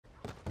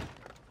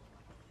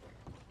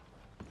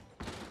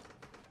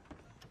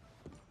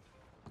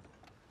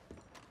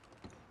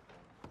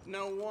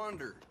No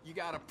wonder. You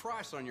got a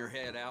price on your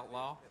head,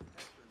 outlaw.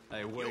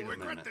 Hey, wait a minute. You'll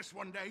regret this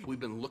one day.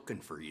 We've been looking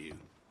for you.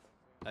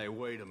 Hey,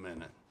 wait a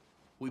minute.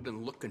 We've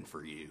been looking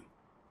for you.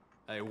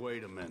 Hey,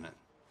 wait a minute.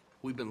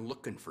 We've been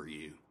looking for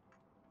you.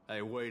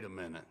 Hey, wait a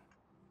minute.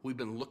 We've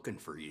been looking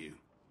for you.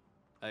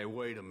 Hey,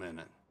 wait a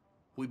minute.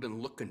 We've been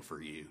looking for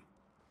you.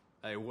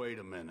 Hey, wait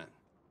a minute.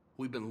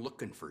 We've been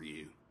looking for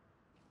you.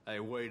 Hey,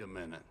 wait a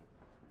minute.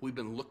 We've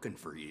been looking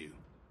for you.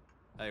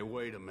 Hey,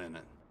 wait a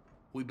minute.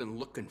 We've been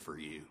looking for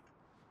you.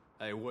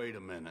 Hey, wait a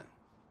minute.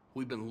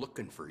 We've been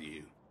looking for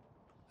you.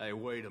 Hey,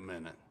 wait a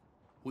minute.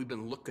 We've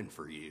been looking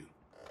for you.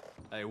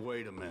 Hey,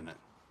 wait a minute.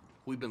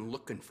 We've been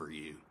looking for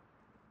you.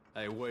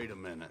 Hey, wait a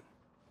minute.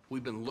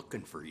 We've been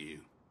looking for you.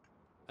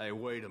 Hey,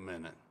 wait a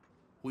minute.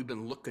 We've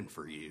been looking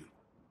for you.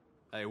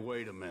 Hey,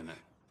 wait a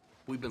minute.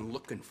 We've been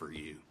looking for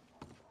you.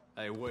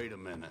 Hey, wait a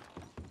minute.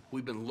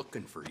 We've been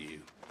looking for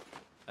you.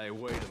 Hey,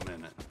 wait a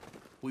minute.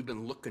 We've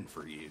been looking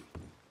for you.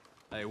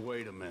 Hey,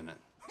 wait a minute. We've been looking for you. Hey, wait a minute.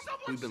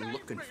 We've been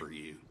looking for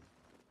you.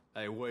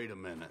 Hey, wait a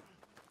minute.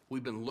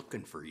 We've been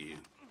looking for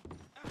you.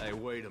 Hey,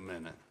 wait a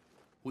minute.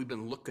 We've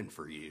been looking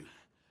for you.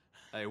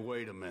 Hey,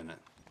 wait a minute.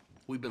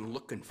 We've been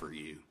looking for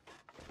you.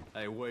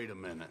 Hey, wait a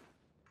minute.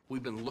 We've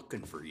been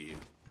looking for you.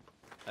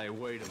 Hey,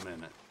 wait a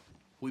minute.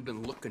 We've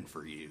been looking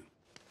for you.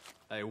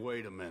 Hey,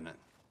 wait a minute.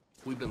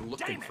 We've been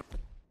looking for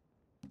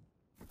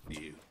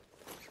you.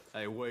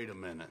 Hey, wait a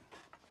minute.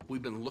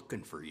 We've been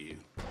looking for you.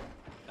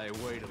 Hey,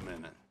 wait a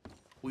minute.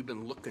 We've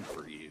been looking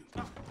for you.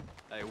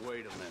 Hey, wait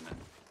a minute.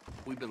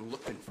 We've been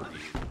looking for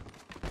you.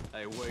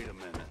 Hey, wait a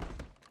minute.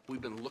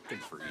 We've been looking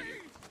for you.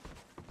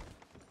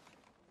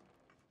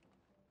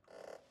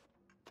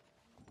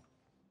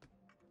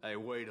 Hey,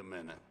 wait a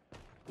minute.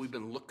 We've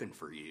been looking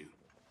for you.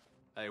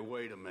 Hey,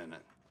 wait a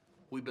minute.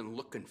 We've been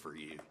looking for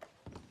you.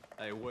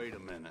 Hey, wait a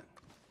minute.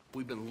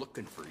 We've been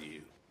looking for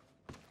you.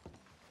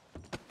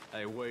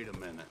 Hey, wait a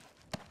minute.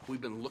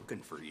 We've been looking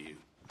for you.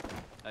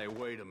 Hey,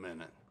 wait a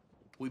minute.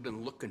 We've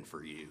been looking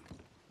for you.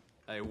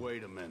 Hey,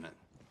 wait a minute.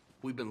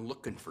 We've been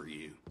looking for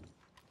you.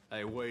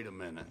 Hey, wait a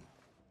minute.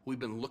 We've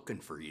been looking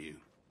for you.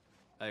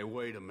 Hey,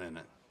 wait a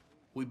minute.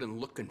 We've been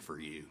looking for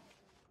you.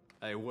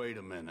 Hey, wait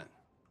a minute.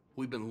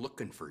 We've been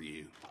looking for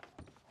you.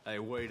 Hey,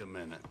 wait a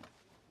minute.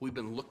 We've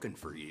been looking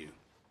for you.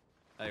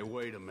 Hey,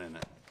 wait a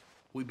minute.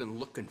 We've been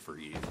looking for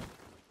you.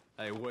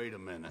 Hey, wait a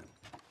minute.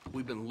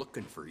 We've been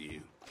looking for you.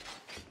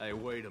 I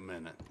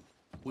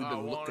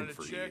wanted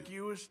to check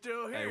you were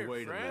still here, Hey,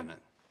 wait a friend.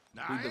 minute.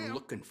 We've been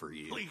looking for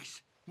you.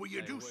 Please, will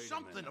you Hey, do wait a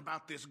something minute.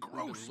 about this been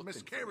gross looking for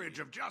miscarriage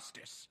you. of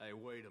justice? Hey,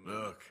 wait a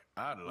minute. Look,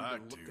 I'd We've like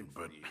been to, looking for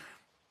but you.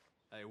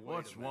 Hey, wait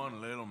what's a minute.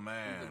 one little We've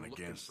man been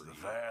looking against for the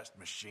you. vast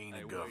machine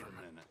Hey, of wait a government?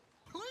 minute.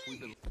 Please. We've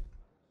been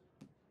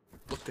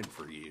looking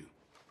for you.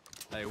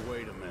 Hey,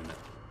 wait a minute.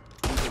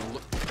 We've been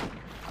looking.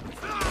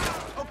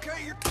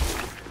 Okay,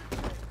 you're...